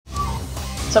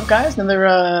What's up, guys?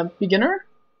 Another beginner?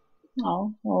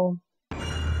 Oh, well,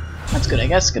 that's good, I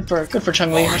guess. Good for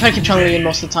Chun-li. I try to keep Chun-li in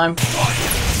most of the time.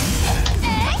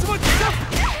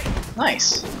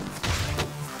 Nice.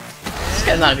 This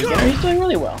guy's not a beginner. He's doing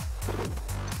really well.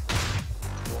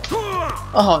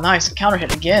 Oh, nice. Counter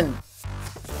hit again.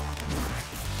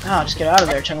 Oh, just get out of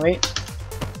there, Chun-li.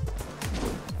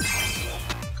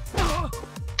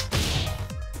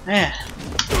 Man.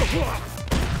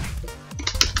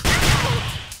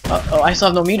 Uh-oh, I still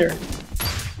have no meter.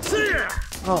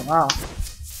 Oh, wow.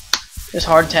 Just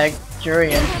hard tag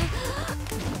Jury in.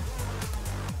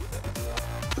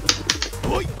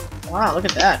 Wow, look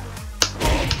at that.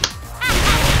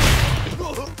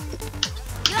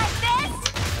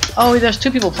 Oh, there's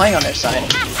two people playing on their side.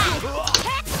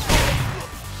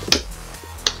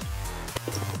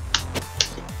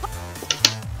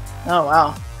 Oh,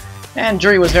 wow. And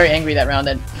Jury was very angry that round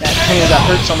that Chun-li got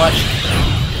hurt so much.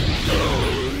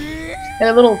 And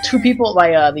a little two people,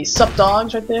 like these sup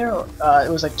dogs right there,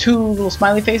 it was like two little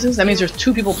smiley faces. That means there's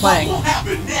two people playing,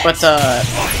 but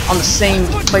on the same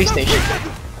PlayStation.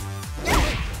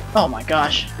 Oh my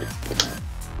gosh.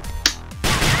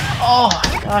 Oh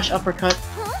my gosh, uppercut.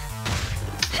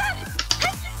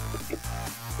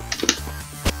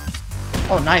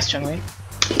 Oh, nice, Chun-li.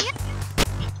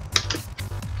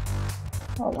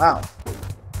 Oh, wow.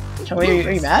 Chun-li,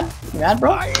 are you mad? You mad,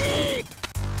 bro?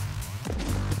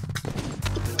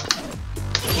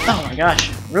 Oh my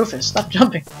gosh. Rufus, stop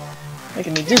jumping.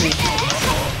 Making me dizzy.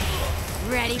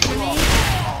 Ready for me?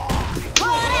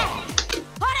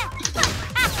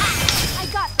 I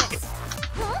got this.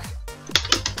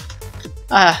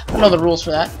 Ah, I know the rules for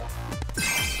that.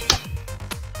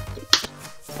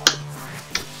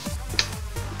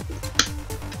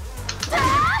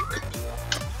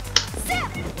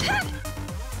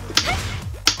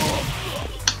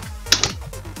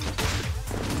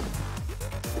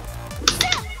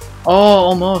 Oh,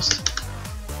 almost.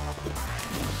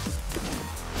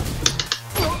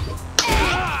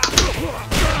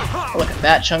 Oh, look at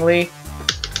that, Chun-li.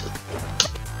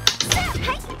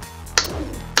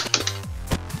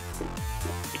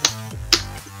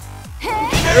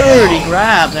 Dirty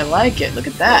grabs, I like it. Look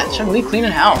at that, Chun-li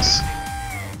cleaning house.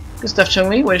 Good stuff,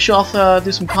 Chun-li. Way to show off,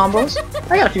 do some combos.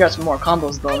 I gotta figure out some more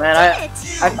combos though, man.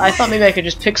 I thought maybe I could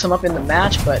just pick some up in the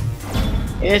match, but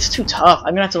it's too tough.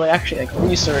 I'm gonna have to actually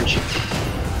research,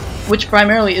 which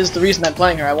primarily is the reason I'm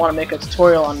playing her. I want to make a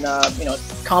tutorial on you know,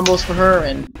 combos for her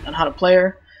and on how to play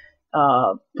her.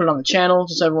 Put it on the channel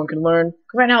just so everyone can learn.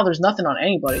 'Cause right now there's nothing on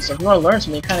anybody, so if you want to learn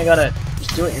something, you kind of gotta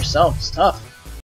just do it yourself. It's tough.